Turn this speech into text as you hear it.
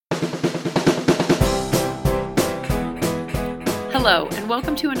Hello, and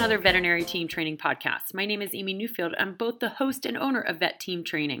welcome to another Veterinary Team Training podcast. My name is Amy Newfield. I'm both the host and owner of Vet Team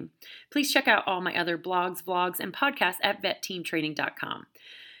Training. Please check out all my other blogs, vlogs, and podcasts at vetteamtraining.com.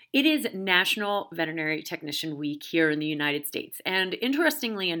 It is National Veterinary Technician Week here in the United States, and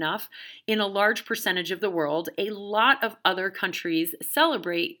interestingly enough, in a large percentage of the world, a lot of other countries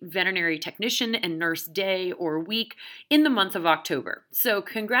celebrate Veterinary Technician and Nurse Day or Week in the month of October. So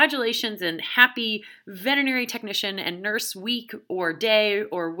congratulations and happy Veterinary Technician and Nurse Week or Day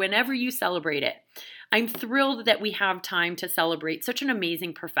or whenever you celebrate it. I'm thrilled that we have time to celebrate such an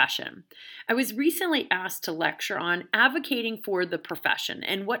amazing profession. I was recently asked to lecture on advocating for the profession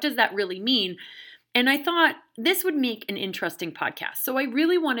and what does that really mean? And I thought this would make an interesting podcast. So I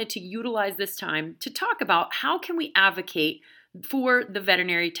really wanted to utilize this time to talk about how can we advocate for the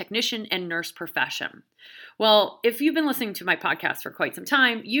veterinary technician and nurse profession. Well, if you've been listening to my podcast for quite some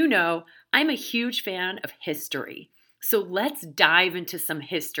time, you know I'm a huge fan of history. So let's dive into some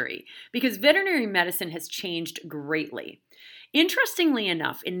history because veterinary medicine has changed greatly. Interestingly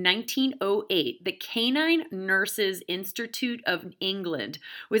enough, in 1908, the Canine Nurses Institute of England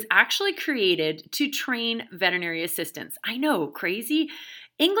was actually created to train veterinary assistants. I know, crazy?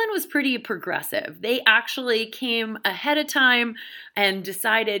 England was pretty progressive. They actually came ahead of time and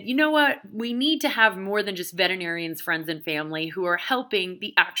decided, you know what, we need to have more than just veterinarians, friends, and family who are helping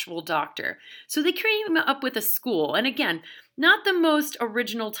the actual doctor. So they came up with a school. And again, not the most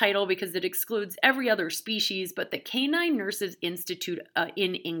original title because it excludes every other species, but the Canine Nurses Institute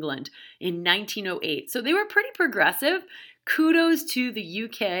in England in 1908. So they were pretty progressive. Kudos to the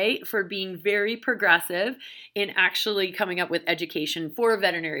UK for being very progressive in actually coming up with education for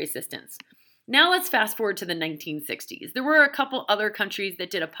veterinary assistants. Now let's fast forward to the 1960s. There were a couple other countries that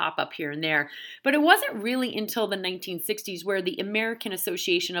did a pop-up here and there, but it wasn't really until the 1960s where the American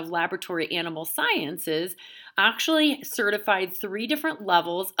Association of Laboratory Animal Sciences actually certified 3 different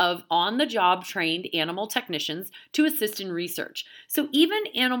levels of on-the-job trained animal technicians to assist in research. So even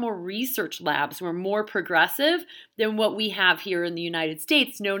animal research labs were more progressive than what we have here in the United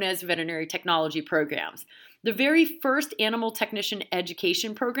States, known as veterinary technology programs. The very first animal technician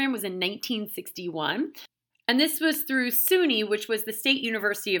education program was in 1961, and this was through SUNY, which was the State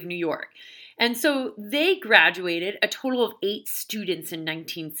University of New York. And so they graduated a total of 8 students in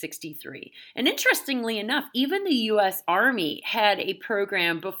 1963. And interestingly enough, even the U.S. Army had a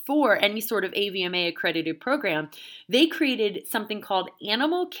program before any sort of AVMA accredited program. They created something called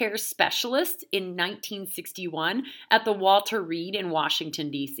Animal Care Specialist in 1961 at the Walter Reed in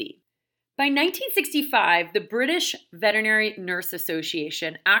Washington, D.C. By 1965, the British Veterinary Nurse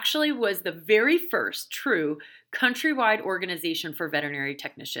Association actually was the very first true countrywide organization for veterinary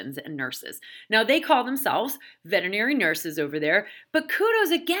technicians and nurses. Now, they call themselves veterinary nurses over there, but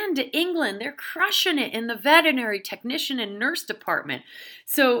kudos again to England. They're crushing it in the veterinary technician and nurse department.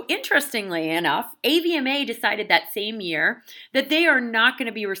 So, interestingly enough, AVMA decided that same year that they are not going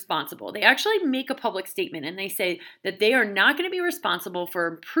to be responsible. They actually make a public statement and they say that they are not going to be responsible for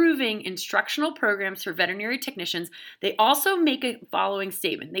improving instructional programs for veterinary technicians. They also make a following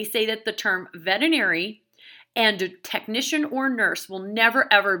statement. They say that the term veterinary and a technician or nurse will never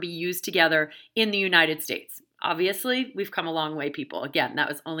ever be used together in the United States. Obviously, we've come a long way, people. Again, that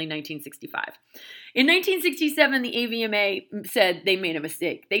was only 1965. In 1967, the AVMA said they made a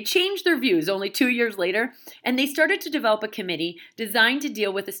mistake. They changed their views only 2 years later, and they started to develop a committee designed to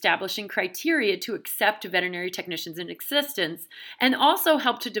deal with establishing criteria to accept veterinary technicians and assistants, and also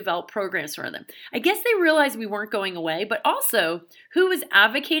help to develop programs for them. I guess they realized we weren't going away, but also, who was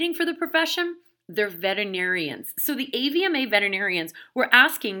advocating for the profession? They're veterinarians. So the AVMA veterinarians were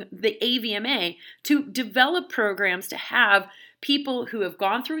asking the AVMA to develop programs to have people who have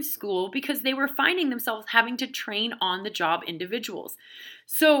gone through school because they were finding themselves having to train on-the-job individuals.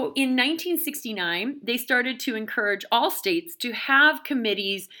 So in 1969, they started to encourage all states to have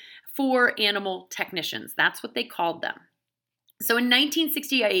committees for animal technicians. That's what they called them. So in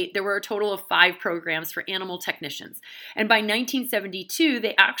 1968, there were a total of 5 programs for animal technicians. And by 1972,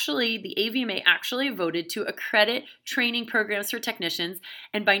 the AVMA actually voted to accredit training programs for technicians.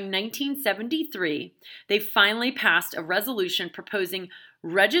 And by 1973, they finally passed a resolution proposing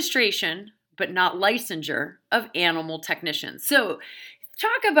registration, but not licensure, of animal technicians. So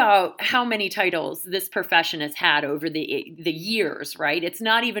talk about how many titles this profession has had over the years, right? It's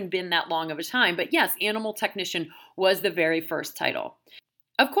not even been that long of a time. But yes, animal technician was the very first title.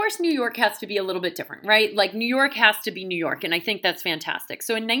 Of course, New York has to be a little bit different, right? Like New York has to be New York, and I think that's fantastic.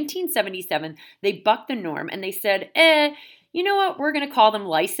 So in 1977, they bucked the norm and they said, you know what, we're going to call them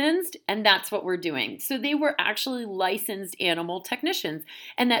licensed, and that's what we're doing. So they were actually licensed animal technicians.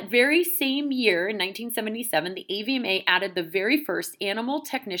 And that very same year, in 1977, the AVMA added the very first animal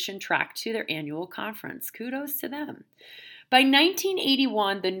technician track to their annual conference. Kudos to them. By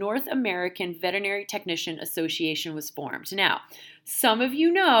 1981, the North American Veterinary Technician Association was formed. Now, some of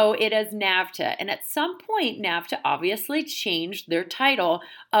you know it as NAVTA, and at some point, NAVTA obviously changed their title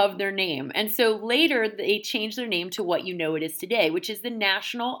of their name. And so later, they changed their name to what you know it is today, which is the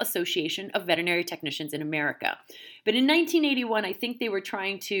National Association of Veterinary Technicians in America. But in 1981, I think they were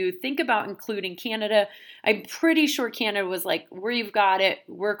trying to think about including Canada. I'm pretty sure Canada was like, we've got it,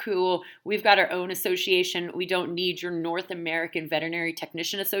 we're cool, we've got our own association, we don't need your North American Veterinary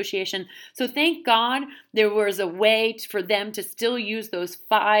Technician Association. So thank God there was a way for them to still use those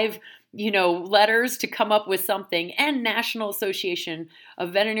 5 letters to come up with something. And National Association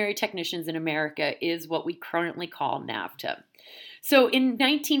of Veterinary Technicians in America is what we currently call NAVTA. So in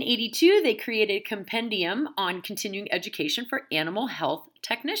 1982, they created a compendium on continuing education for animal health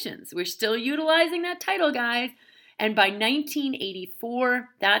technicians. We're still utilizing that title, guys. And by 1984,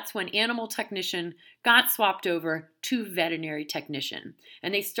 that's when animal technician got swapped over to veterinary technician.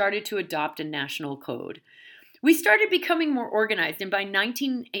 And they started to adopt a national code. We started becoming more organized, and by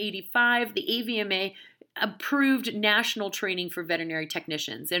 1985, the AVMA approved national training for veterinary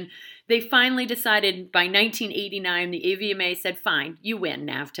technicians. And they finally decided by 1989, the AVMA said, fine, you win,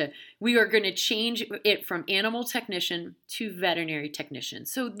 NAVTA. We are going to change it from animal technician to veterinary technician.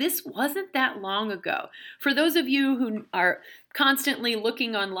 So this wasn't that long ago. For those of you who are constantly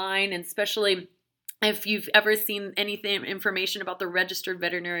looking online, and especially if you've ever seen anything, information about the Registered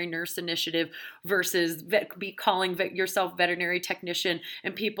Veterinary Nurse Initiative versus calling yourself veterinary technician,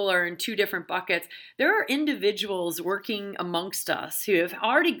 and people are in 2 different buckets, there are individuals working amongst us who have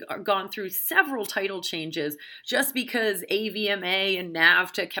already gone through several title changes just because AVMA and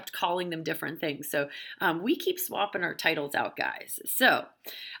NAVTA kept calling them different things. So we keep swapping our titles out, guys. So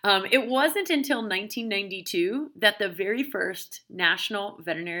it wasn't until 1992 that the very first National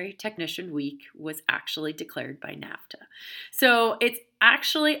Veterinary Technician Week was actually declared by NAVTA. So it's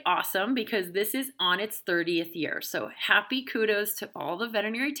actually awesome because this is on its 30th year. So happy kudos to all the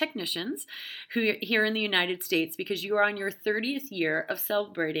veterinary technicians who are here in the United States, because you are on your 30th year of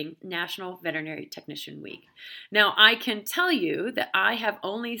celebrating National Veterinary Technician Week. Now, I can tell you that I have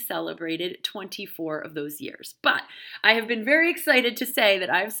only celebrated 24 of those years, but I have been very excited to say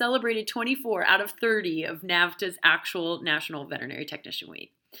that I've celebrated 24 out of 30 of NAVTA's actual National Veterinary Technician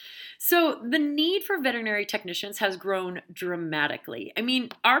Week. So the need for veterinary technicians has grown dramatically. I mean,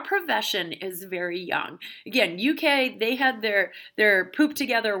 our profession is very young. Again, UK, they had their poop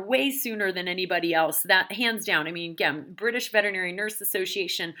together way sooner than anybody else. That hands down. I mean, again, British Veterinary Nurse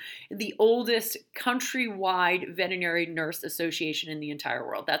Association, the oldest countrywide veterinary nurse association in the entire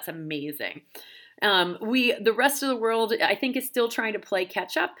world. That's amazing. The rest of the world, I think, is still trying to play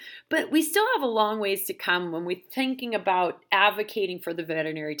catch up, but we still have a long ways to come when we're thinking about advocating for the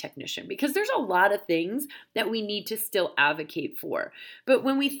veterinary technician, because there's a lot of things that we need to still advocate for. But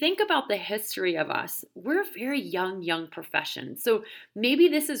when we think about the history of us, we're a very young profession. So maybe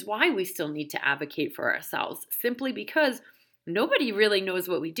this is why we still need to advocate for ourselves, simply because nobody really knows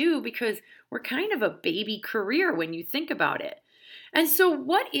what we do, because we're kind of a baby career when you think about it. And so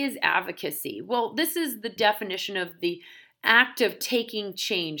what is advocacy? Well, this is the definition of the act of taking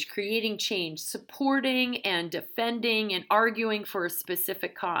change, creating change, supporting and defending and arguing for a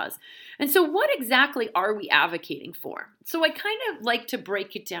specific cause. And so what exactly are we advocating for? So I kind of like to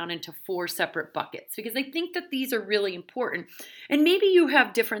break it down into 4 separate buckets, because I think that these are really important. And maybe you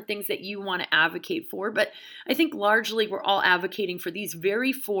have different things that you want to advocate for, but I think largely we're all advocating for these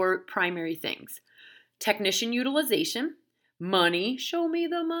very 4 primary things: technician utilization, money, show me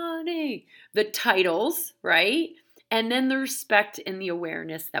the money, the titles, right? And then the respect and the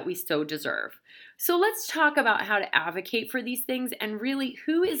awareness that we so deserve. So let's talk about how to advocate for these things, and really,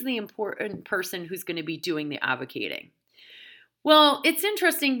 who is the important person who's going to be doing the advocating? Well, it's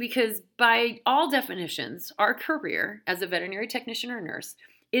interesting because by all definitions, our career as a veterinary technician or nurse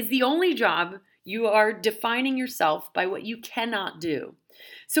is the only job you are defining yourself by what you cannot do.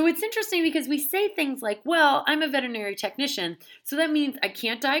 So it's interesting because we say things like, well, I'm a veterinary technician, so that means I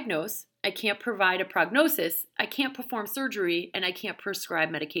can't diagnose, I can't provide a prognosis, I can't perform surgery, and I can't prescribe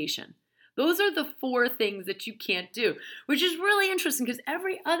medication. Those are the 4 things that you can't do, which is really interesting because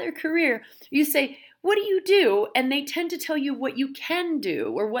every other career, you say, what do you do? And they tend to tell you what you can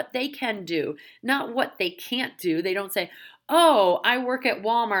do or what they can do, not what they can't do. They don't say, oh, I work at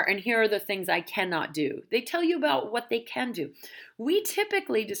Walmart and here are the things I cannot do. They tell you about what they can do. We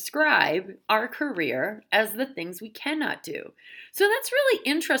typically describe our career as the things we cannot do. So that's really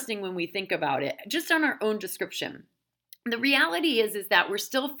interesting when we think about it, just on our own description. The reality is that we're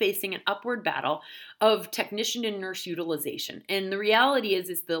still facing an upward battle of technician and nurse utilization. And the reality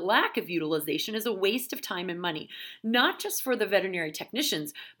is the lack of utilization is a waste of time and money, not just for the veterinary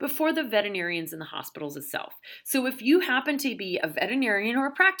technicians, but for the veterinarians in the hospitals itself. So if you happen to be a veterinarian or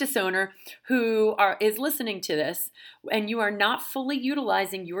a practice owner who is listening to this and you are not fully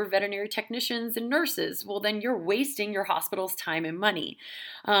utilizing your veterinary technicians and nurses, well, then you're wasting your hospital's time and money.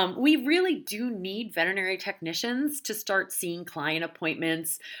 We really do need veterinary technicians to start seeing client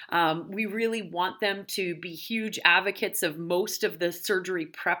appointments. We really want them to be huge advocates of most of the surgery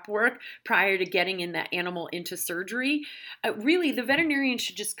prep work prior to getting in that animal into surgery. Really, the veterinarian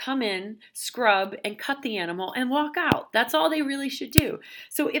should just come in, scrub, and cut the animal and walk out. That's all they really should do.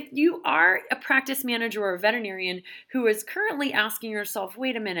 So if you are a practice manager or a veterinarian who is currently asking yourself,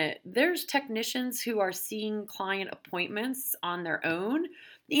 wait a minute, there's technicians who are seeing client appointments on their own,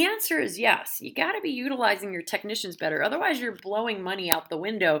 the answer is yes. You got to be utilizing your technicians better. Otherwise, you're blowing money out the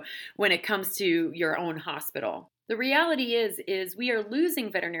window when it comes to your own hospital. The reality is we are losing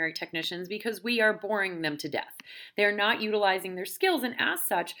veterinary technicians because we are boring them to death. They're not utilizing their skills, and as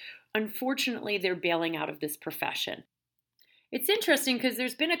such, unfortunately, they're bailing out of this profession. It's interesting because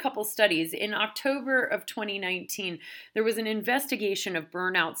there's been a couple studies. In October of 2019, there was an investigation of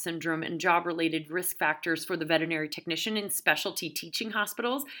burnout syndrome and job-related risk factors for the veterinary technician in specialty teaching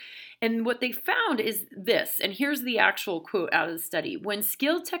hospitals. And what they found is this, and here's the actual quote out of the study. When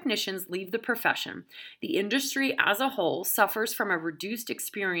skilled technicians leave the profession, the industry as a whole suffers from a reduced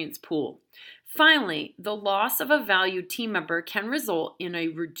experience pool. Finally, the loss of a valued team member can result in a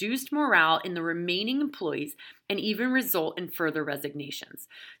reduced morale in the remaining employees and even result in further resignations.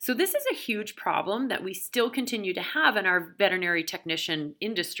 So this is a huge problem that we still continue to have in our veterinary technician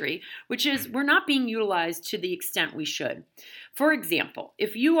industry, which is we're not being utilized to the extent we should. For example,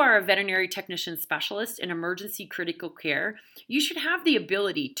 if you are a veterinary technician specialist in emergency critical care, you should have the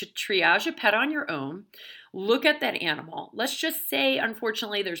ability to triage a pet on your own, look at that animal. Let's just say,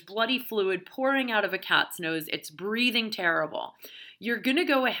 unfortunately, there's bloody fluid pouring out of a cat's nose. It's breathing terrible. You're going to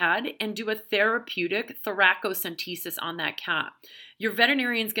go ahead and do a therapeutic thoracocentesis on that cat. Your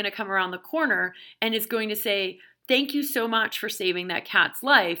veterinarian's going to come around the corner and is going to say, thank you so much for saving that cat's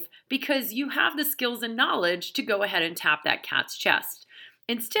life because you have the skills and knowledge to go ahead and tap that cat's chest.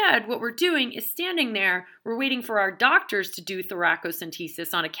 Instead, what we're doing is standing there, we're waiting for our doctors to do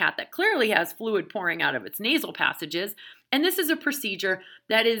thoracocentesis on a cat that clearly has fluid pouring out of its nasal passages, and this is a procedure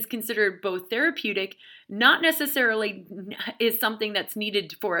that is considered both therapeutic, not necessarily is something that's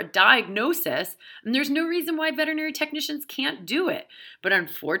needed for a diagnosis, and there's no reason why veterinary technicians can't do it. But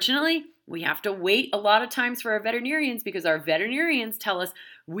unfortunately, we have to wait a lot of times for our veterinarians because our veterinarians tell us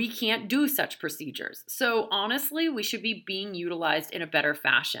we can't do such procedures. So honestly, we should be being utilized in a better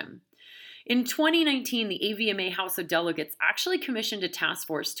fashion. In 2019, the AVMA House of Delegates actually commissioned a task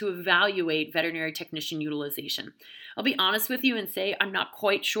force to evaluate veterinary technician utilization. I'll be honest with you and say I'm not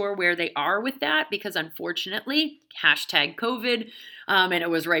quite sure where they are with that because unfortunately, #COVID, and it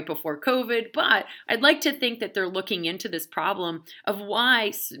was right before COVID, but I'd like to think that they're looking into this problem of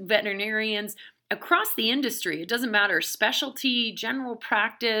why veterinarians across the industry, it doesn't matter, specialty, general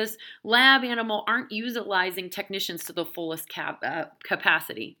practice, lab animal, aren't utilizing technicians to the fullest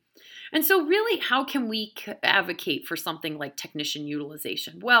capacity. And so really, how can we advocate for something like technician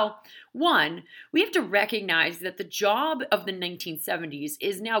utilization? Well, one, we have to recognize that the job of the 1970s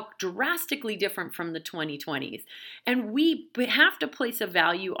is now drastically different from the 2020s. And we have to place a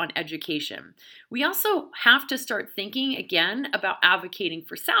value on education. We also have to start thinking again about advocating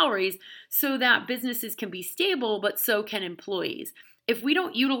for salaries so that businesses can be stable, but so can employees. If we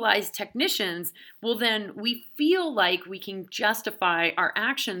don't utilize technicians, well, then we feel like we can justify our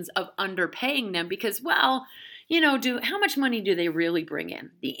actions of underpaying them because, well, how much money do they really bring in?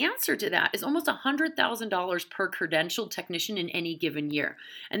 The answer to that is almost $100,000 per credentialed technician in any given year.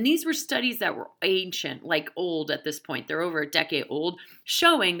 And these were studies that were ancient, like old at this point. They're over a decade old,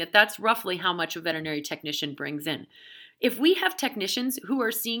 showing that that's roughly how much a veterinary technician brings in. If we have technicians who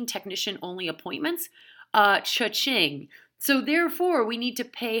are seeing technician-only appointments, cha-ching. So therefore, we need to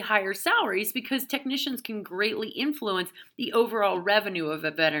pay higher salaries because technicians can greatly influence the overall revenue of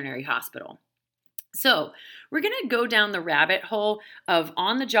a veterinary hospital. So we're going to go down the rabbit hole of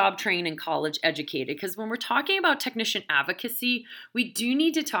on-the-job trained and college educated because when we're talking about technician advocacy, we do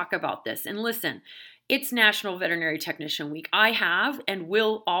need to talk about this. And listen, It's National Veterinary Technician Week. I have and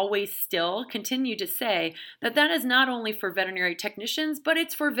will always still continue to say that that is not only for veterinary technicians, but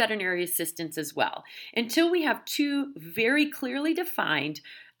it's for veterinary assistants as well. Until we have two very clearly defined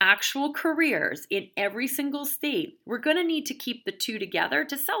actual careers in every single state, we're going to need to keep the two together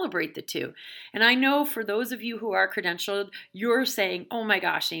to celebrate the two. And I know for those of you who are credentialed, you're saying, oh my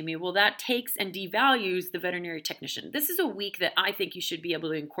gosh, Amy, well, that takes and devalues the veterinary technician. This is a week that I think you should be able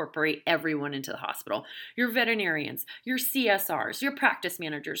to incorporate everyone into the hospital. Your veterinarians, your CSRs, your practice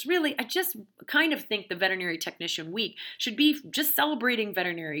managers. Really, I just kind of think the veterinary technician week should be just celebrating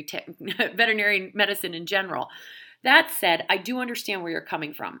veterinary medicine in general. That said, I do understand where you're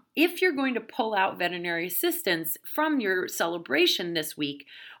coming from. If you're going to pull out veterinary assistants from your celebration this week,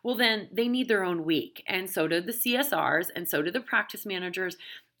 well, then they need their own week. And so do the CSRs, and so do the practice managers,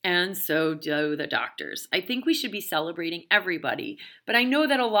 and so do the doctors. I think we should be celebrating everybody, but I know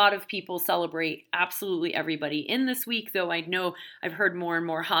that a lot of people celebrate absolutely everybody in this week, though I know I've heard more and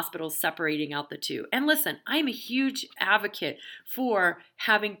more hospitals separating out the two. And listen, I'm a huge advocate for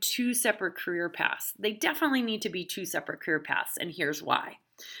having two separate career paths. They definitely need to be two separate career paths, and here's why.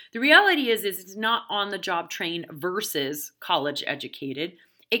 The reality is it's not on-the-job trained versus college educated.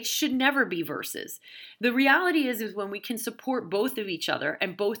 It should never be versus. The reality is when we can support both of each other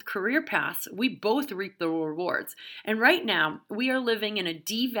and both career paths, we both reap the rewards. And right now, we are living in a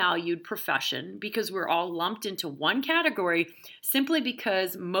devalued profession because we're all lumped into one category simply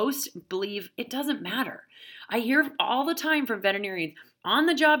because most believe it doesn't matter. I hear all the time from veterinarians,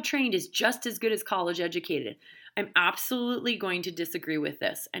 on-the-job trained is just as good as college educated. I'm absolutely going to disagree with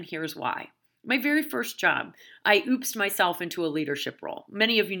this, and here's why. My very first job, I oopsed myself into a leadership role.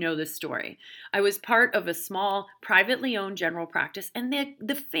 Many of you know this story. I was part of a small, privately owned general practice, and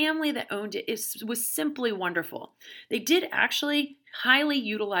the family that owned it was simply wonderful. They did actually highly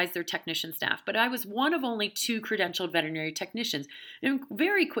utilize their technician staff, but I was one of only two credentialed veterinary technicians and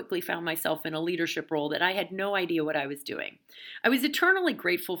very quickly found myself in a leadership role that I had no idea what I was doing. I was eternally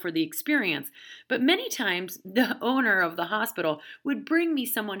grateful for the experience, but many times the owner of the hospital would bring me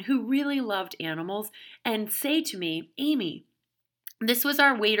someone who really loved animals and say to me, Amy, this was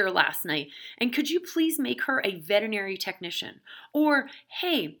our waiter last night, and could you please make her a veterinary technician? Or,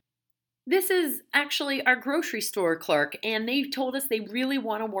 hey, this is actually our grocery store clerk, and they told us they really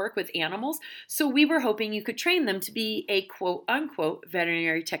want to work with animals, so we were hoping you could train them to be a quote-unquote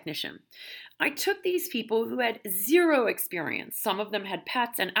veterinary technician. I took these people who had zero experience. Some of them had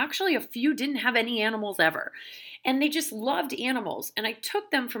pets, and actually a few didn't have any animals ever. And they just loved animals, and I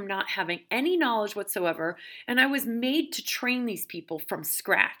took them from not having any knowledge whatsoever, and I was made to train these people from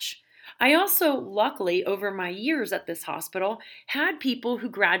scratch. I also, luckily, over my years at this hospital, had people who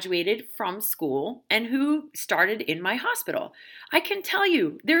graduated from school and who started in my hospital. I can tell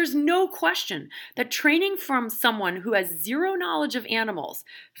you, there's no question that training from someone who has zero knowledge of animals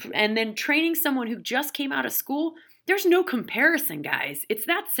and then training someone who just came out of school, there's no comparison, guys. It's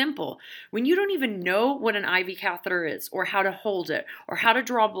that simple. When you don't even know what an IV catheter is, or how to hold it, or how to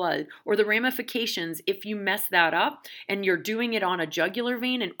draw blood, or the ramifications if you mess that up and you're doing it on a jugular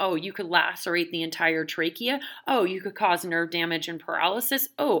vein and, oh, you could lacerate the entire trachea. Oh, you could cause nerve damage and paralysis.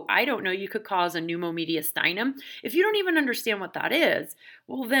 Oh, I don't know, you could cause a pneumomediastinum. If you don't even understand what that is,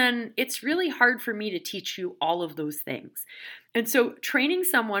 well, then it's really hard for me to teach you all of those things. And so training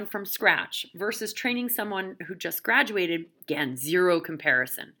someone from scratch versus training someone who just graduated, again, zero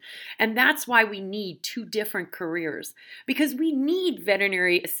comparison. And that's why we need two different careers, because we need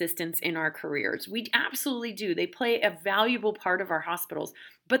veterinary assistants in our careers. We absolutely do. They play a valuable part of our hospitals,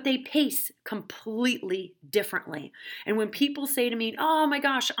 but they pace completely differently. And when people say to me, oh my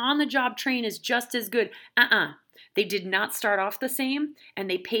gosh, on-the-job train is just as good, They did not start off the same, and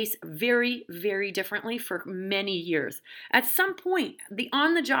they pace very, very differently for many years. At some point, the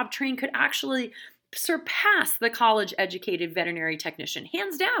on-the-job train could actually surpass the college-educated veterinary technician,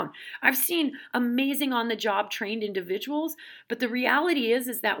 hands down. I've seen amazing on-the-job trained individuals, but the reality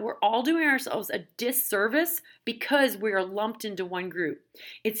is that we're all doing ourselves a disservice because we are lumped into one group.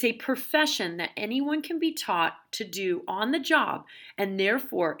 It's a profession that anyone can be taught to do on the job, and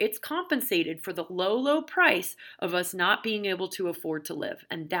therefore it's compensated for the low, low price of us not being able to afford to live,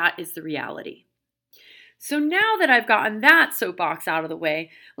 and that is the reality. So now that I've gotten that soapbox out of the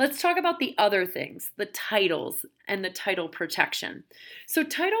way, let's talk about the other things, the titles and the title protection. So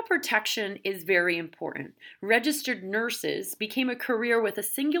title protection is very important. Registered nurses became a career with a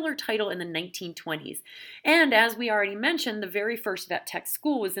singular title in the 1920s. And as we already mentioned, the very first vet tech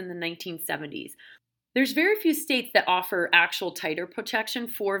school was in the 1970s. There's very few states that offer actual title protection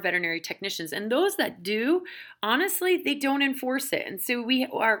for veterinary technicians. And those that do, honestly, they don't enforce it. And so we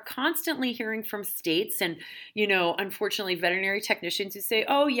are constantly hearing from states and, unfortunately, veterinary technicians who say,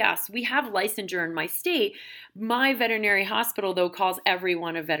 oh, yes, we have licensure in my state. My veterinary hospital, though, calls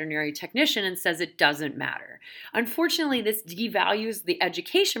everyone a veterinary technician and says it doesn't matter. Unfortunately, this devalues the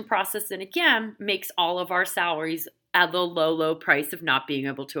education process and, again, makes all of our salaries at the low, low price of not being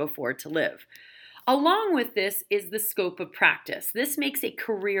able to afford to live. Along with this is the scope of practice. This makes a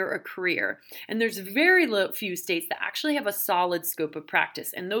career, and there's very few states that actually have a solid scope of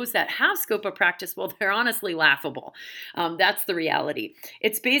practice. And those that have scope of practice, well, they're honestly laughable. That's the reality.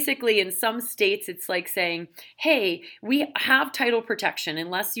 It's basically in some states, it's like saying, hey, we have title protection.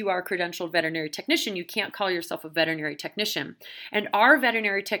 Unless you are a credentialed veterinary technician, you can't call yourself a veterinary technician. And our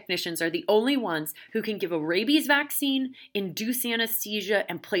veterinary technicians are the only ones who can give a rabies vaccine, induce anesthesia,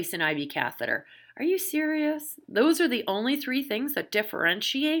 and place an IV catheter. Are you serious? Those are the only three things that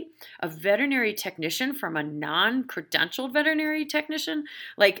differentiate a veterinary technician from a non-credentialed veterinary technician?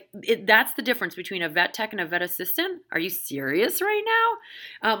 That's the difference between a vet tech and a vet assistant? Are you serious right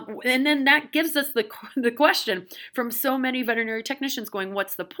now? And then that gives us the question from so many veterinary technicians going,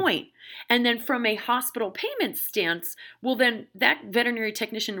 what's the point? And then from a hospital payment stance, well, then that veterinary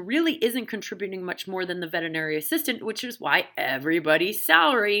technician really isn't contributing much more than the veterinary assistant, which is why everybody's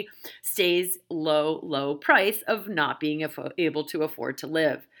salary stays low price of not being able to afford to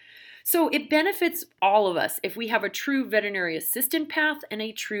live. So it benefits all of us if we have a true veterinary assistant path and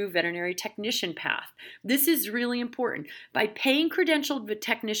a true veterinary technician path. This is really important. By paying credentialed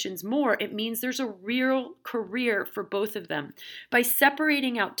technicians more, it means there's a real career for both of them. By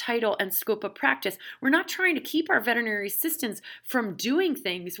separating out title and scope of practice, we're not trying to keep our veterinary assistants from doing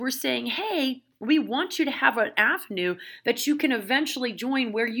things. We're saying, hey, we want you to have an avenue that you can eventually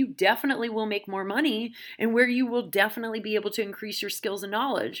join where you definitely will make more money and where you will definitely be able to increase your skills and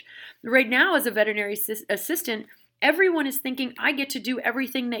knowledge. Right now, as a veterinary assistant, everyone is thinking, I get to do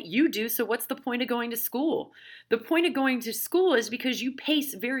everything that you do, so what's the point of going to school? The point of going to school is because you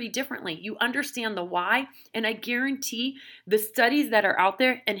pace very differently. You understand the why, and I guarantee the studies that are out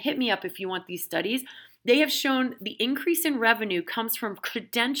there, and hit me up if you want these studies, they have shown the increase in revenue comes from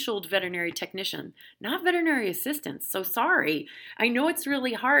credentialed veterinary technicians, not veterinary assistants. So sorry. I know it's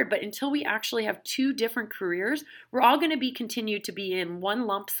really hard, but until we actually have two different careers, we're all going to be continued to be in one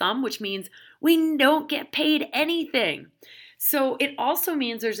lump sum, which means we don't get paid anything. So it also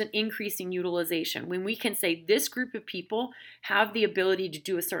means there's an increasing utilization. When we can say this group of people have the ability to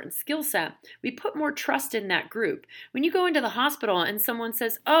do a certain skill set, we put more trust in that group. When you go into the hospital and someone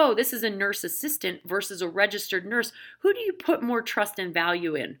says, oh, this is a nurse assistant versus a registered nurse, who do you put more trust and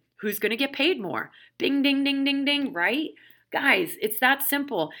value in? Who's going to get paid more? Bing, ding, ding, ding, ding, right? Guys, it's that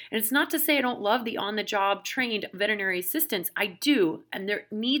simple. And it's not to say I don't love the on-the-job trained veterinary assistants. I do. And there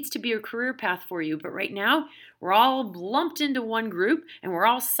needs to be a career path for you. But right now, we're all lumped into one group and we're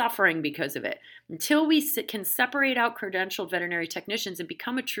all suffering because of it. Until we can separate out credentialed veterinary technicians and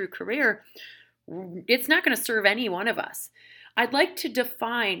become a true career, it's not going to serve any one of us. I'd like to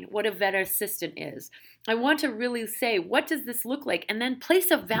define what a vet assistant is. I want to really say, what does this look like? And then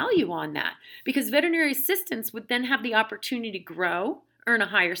place a value on that. Because veterinary assistants would then have the opportunity to grow, earn a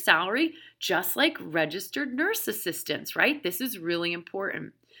higher salary, just like registered nurse assistants, right? This is really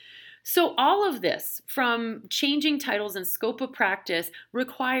important. So all of this, from changing titles and scope of practice,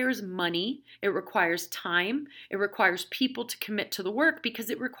 requires money, it requires time, it requires people to commit to the work because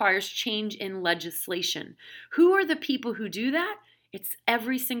it requires change in legislation. Who are the people who do that? It's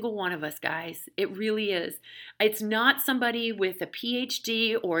every single one of us, guys. It really is. It's not somebody with a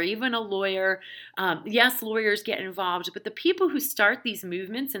PhD or even a lawyer. Yes, lawyers get involved, but the people who start these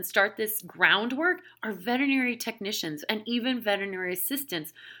movements and start this groundwork are veterinary technicians and even veterinary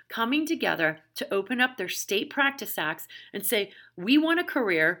assistants coming together to open up their state practice acts and say, we want a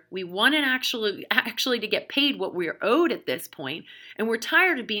career, we want to actually to get paid what we're owed at this point, and we're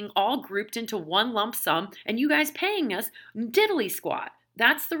tired of being all grouped into one lump sum and you guys paying us diddly squat.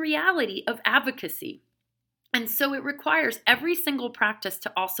 That's the reality of advocacy. And so it requires every single practice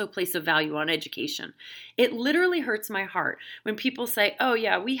to also place a value on education. It literally hurts my heart when people say, oh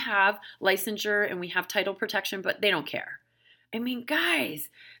yeah, we have licensure and we have title protection, but they don't care. I mean, guys,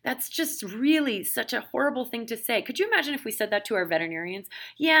 that's just really such a horrible thing to say. Could you imagine if we said that to our veterinarians?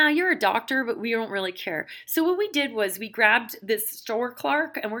 Yeah, you're a doctor, but we don't really care. So what we did was we grabbed this store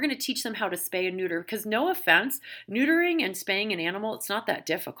clerk and we're going to teach them how to spay and neuter because no offense, neutering and spaying an animal, it's not that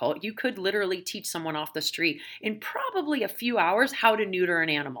difficult. You could literally teach someone off the street in probably a few hours how to neuter an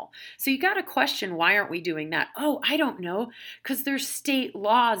animal. So you got to question, why aren't we doing that? Oh, I don't know, because there's state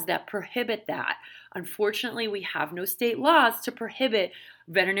laws that prohibit that. Unfortunately, we have no state laws to prohibit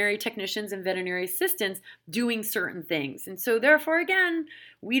veterinary technicians and veterinary assistants doing certain things. And so therefore, again,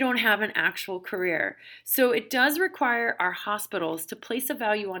 we don't have an actual career. So it does require our hospitals to place a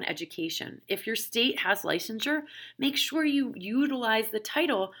value on education. If your state has licensure, make sure you utilize the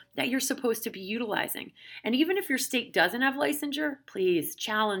title that you're supposed to be utilizing. And even if your state doesn't have licensure, please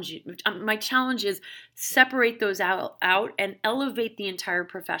challenge. My challenge is separate those out and elevate the entire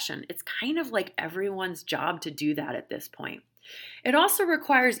profession. It's kind of like everyone's job to do that at this point. It also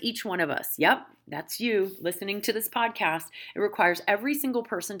requires each one of us, yep, that's you listening to this podcast, it requires every single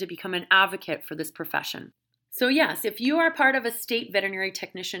person to become an advocate for this profession. So yes, if you are part of a state veterinary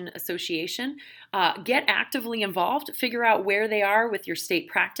technician association, get actively involved, figure out where they are with your state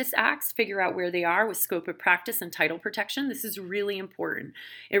practice acts, figure out where they are with scope of practice and title protection. This is really important.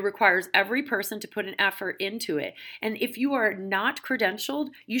 It requires every person to put an effort into it. And if you are not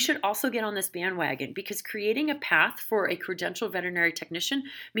credentialed, you should also get on this bandwagon, because creating a path for a credentialed veterinary technician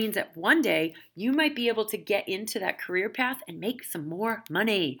means that one day you might be able to get into that career path and make some more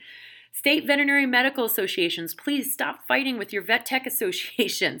money. State veterinary medical associations, please stop fighting with your vet tech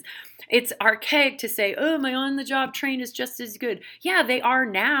associations. It's archaic to say, oh, my on-the-job train is just as good. Yeah, they are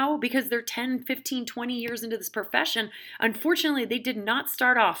now because they're 10, 15, 20 years into this profession. Unfortunately, they did not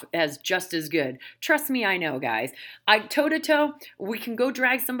start off as just as good. Trust me, I know, guys. Toe-to-toe, we can go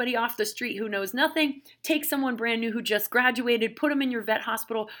drag somebody off the street who knows nothing, take someone brand new who just graduated, put them in your vet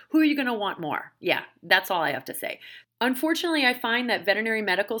hospital. Who are you going to want more? Yeah, that's all I have to say. Unfortunately, I find that veterinary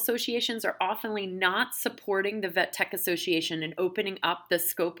medical associations are often not supporting the Vet Tech Association and opening up the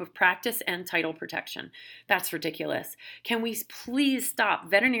scope of practice and title protection. That's ridiculous. Can we please stop?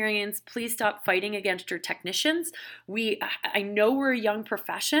 Veterinarians, please stop fighting against your technicians. I know we're a young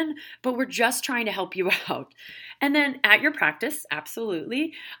profession, but we're just trying to help you out. And then at your practice,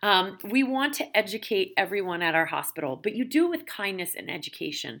 absolutely, we want to educate everyone at our hospital, but you do it with kindness and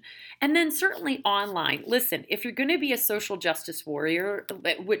education. And then certainly online. Listen, if you're going to be a social justice warrior,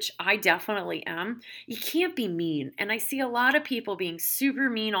 which I definitely am, you can't be mean. And I see a lot of people being super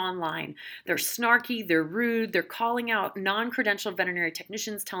mean online. They're snarky, they're rude, they're calling out non-credentialed veterinary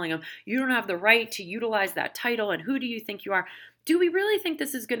technicians, telling them, you don't have the right to utilize that title, and who do you think you are? Do we really think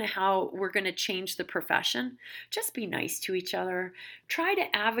this is how we're going to change the profession? Just be nice to each other. Try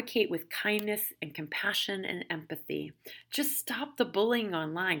to advocate with kindness and compassion and empathy. Just stop the bullying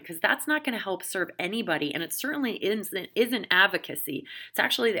online, because that's not going to help serve anybody, and it certainly isn't advocacy. It's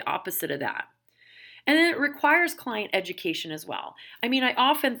actually the opposite of that. And then it requires client education as well. I mean, I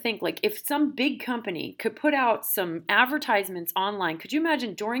often think, like, if some big company could put out some advertisements online, could you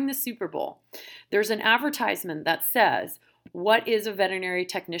imagine during the Super Bowl, there's an advertisement that says, what is a veterinary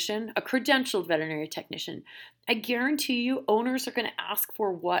technician? A credentialed veterinary technician. I guarantee you owners are going to ask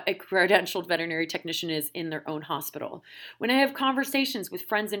for what a credentialed veterinary technician is in their own hospital. When I have conversations with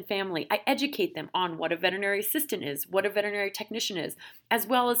friends and family, I educate them on what a veterinary assistant is, what a veterinary technician is, as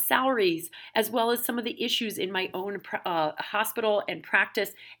well as salaries, as well as some of the issues in my own hospital and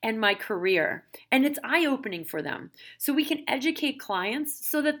practice and my career. And it's eye-opening for them. So we can educate clients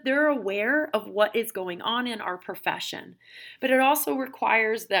so that they're aware of what is going on in our profession. But it also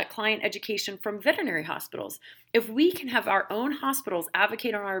requires that client education from veterinary hospitals. If we can have our own hospitals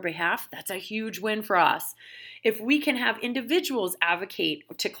advocate on our behalf, that's a huge win for us. If we can have individuals advocate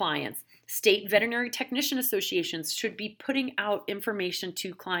to clients, state veterinary technician associations should be putting out information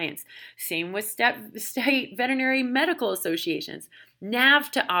to clients. Same with state veterinary medical associations.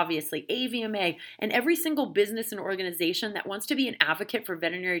 NAVTA, obviously, AVMA, and every single business and organization that wants to be an advocate for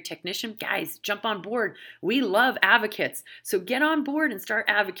veterinary technician, guys, jump on board. We love advocates, so get on board and start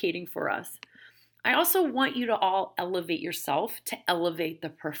advocating for us. I also want you to all elevate yourself to elevate the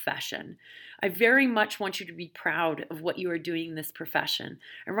profession. I very much want you to be proud of what you are doing in this profession.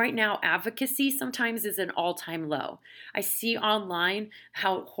 And right now, advocacy sometimes is an all-time low. I see online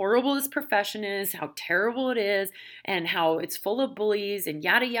how horrible this profession is, how terrible it is, and how it's full of bullies and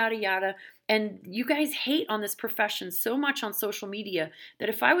yada, yada, yada. And you guys hate on this profession so much on social media that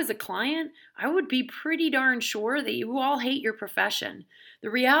if I was a client, I would be pretty darn sure that you all hate your profession. The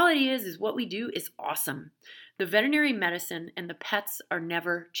reality is what we do is awesome. The veterinary medicine and the pets are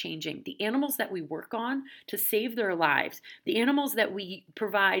never changing. The animals that we work on to save their lives, the animals that we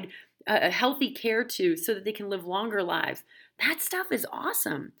provide a healthy care to so that they can live longer lives, that stuff is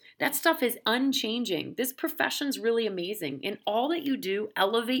awesome. That stuff is unchanging. This profession's really amazing. In all that you do,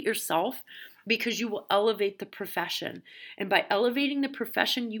 elevate yourself because you will elevate the profession. And by elevating the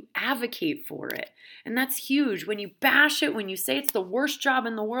profession, you advocate for it. And that's huge. When you bash it, when you say it's the worst job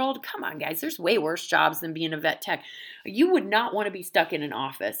in the world, come on, guys, there's way worse jobs than being a vet tech. You would not want to be stuck in an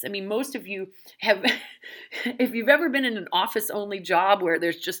office. I mean, most of you have, if you've ever been in an office-only job where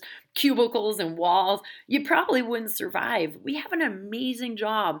there's just cubicles and walls, you probably wouldn't survive. We have an amazing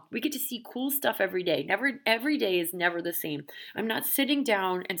job. We get to see cool stuff every day. Every day is never the same. I'm not sitting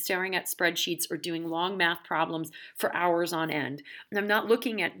down and staring at spreadsheets or doing long math problems for hours on end. And I'm not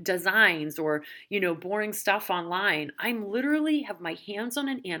looking at designs or, boring stuff online. I'm literally have my hands on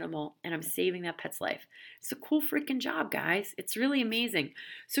an animal and I'm saving that pet's life. It's a cool freaking job, guys. It's really amazing.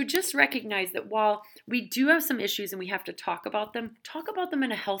 So just recognize that while we do have some issues and we have to talk about them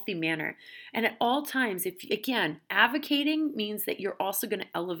in a healthy manner. And at all times, if again, advocating means that you're also going to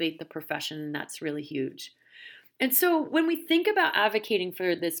elevate the profession, and that's really huge. And so when we think about advocating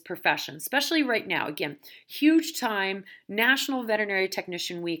for this profession, especially right now, again, huge time, National Veterinary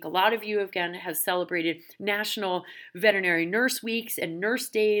Technician Week. A lot of you, again, have celebrated National Veterinary Nurse Weeks and Nurse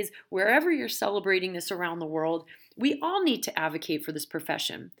Days. Wherever you're celebrating this around the world, we all need to advocate for this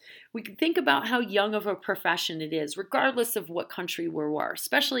profession. We can think about how young of a profession it is, regardless of what country we are,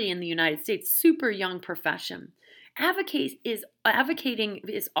 especially in the United States, super young profession. Advocating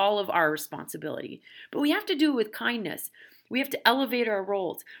is all of our responsibility, but we have to do it with kindness. We have to elevate our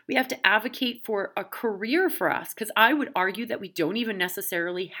roles. We have to advocate for a career for us, because I would argue that we don't even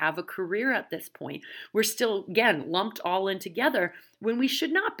necessarily have a career at this point. We're still, again, lumped all in together when we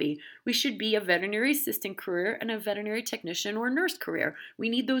should not be. We should be a veterinary assistant career and a veterinary technician or nurse career. We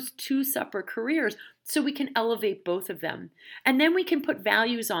need those two separate careers so we can elevate both of them. And then we can put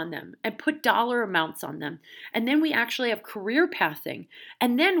values on them and put dollar amounts on them. And then we actually have career pathing.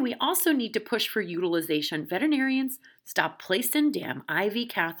 And then we also need to push for utilization. Veterinarians, stop placing damn IV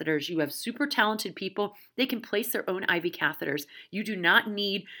catheters. You have super talented people. They can place their own IV catheters. You do not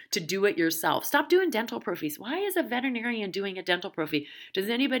need to do it yourself. Stop doing dental prophies. Why is a veterinarian doing a dental prophy? Does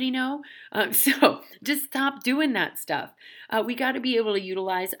anybody know? So just stop doing that stuff. We got to be able to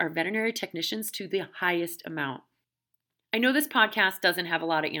utilize our veterinary technicians to the highest amount. I know this podcast doesn't have a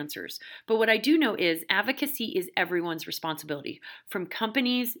lot of answers, but what I do know is advocacy is everyone's responsibility, from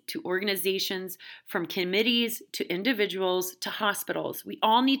companies to organizations, from committees to individuals to hospitals. We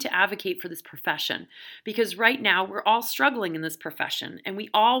all need to advocate for this profession, because right now we're all struggling in this profession and we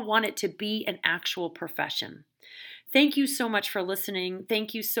all want it to be an actual profession. Thank you so much for listening.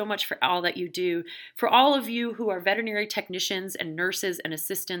 Thank you so much for all that you do. For all of you who are veterinary technicians and nurses and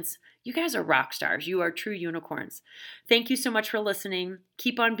assistants, you guys are rock stars. You are true unicorns. Thank you so much for listening.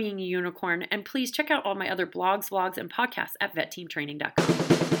 Keep on being a unicorn. And please check out all my other blogs, vlogs, and podcasts at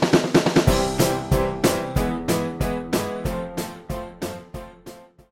vetteamtraining.com.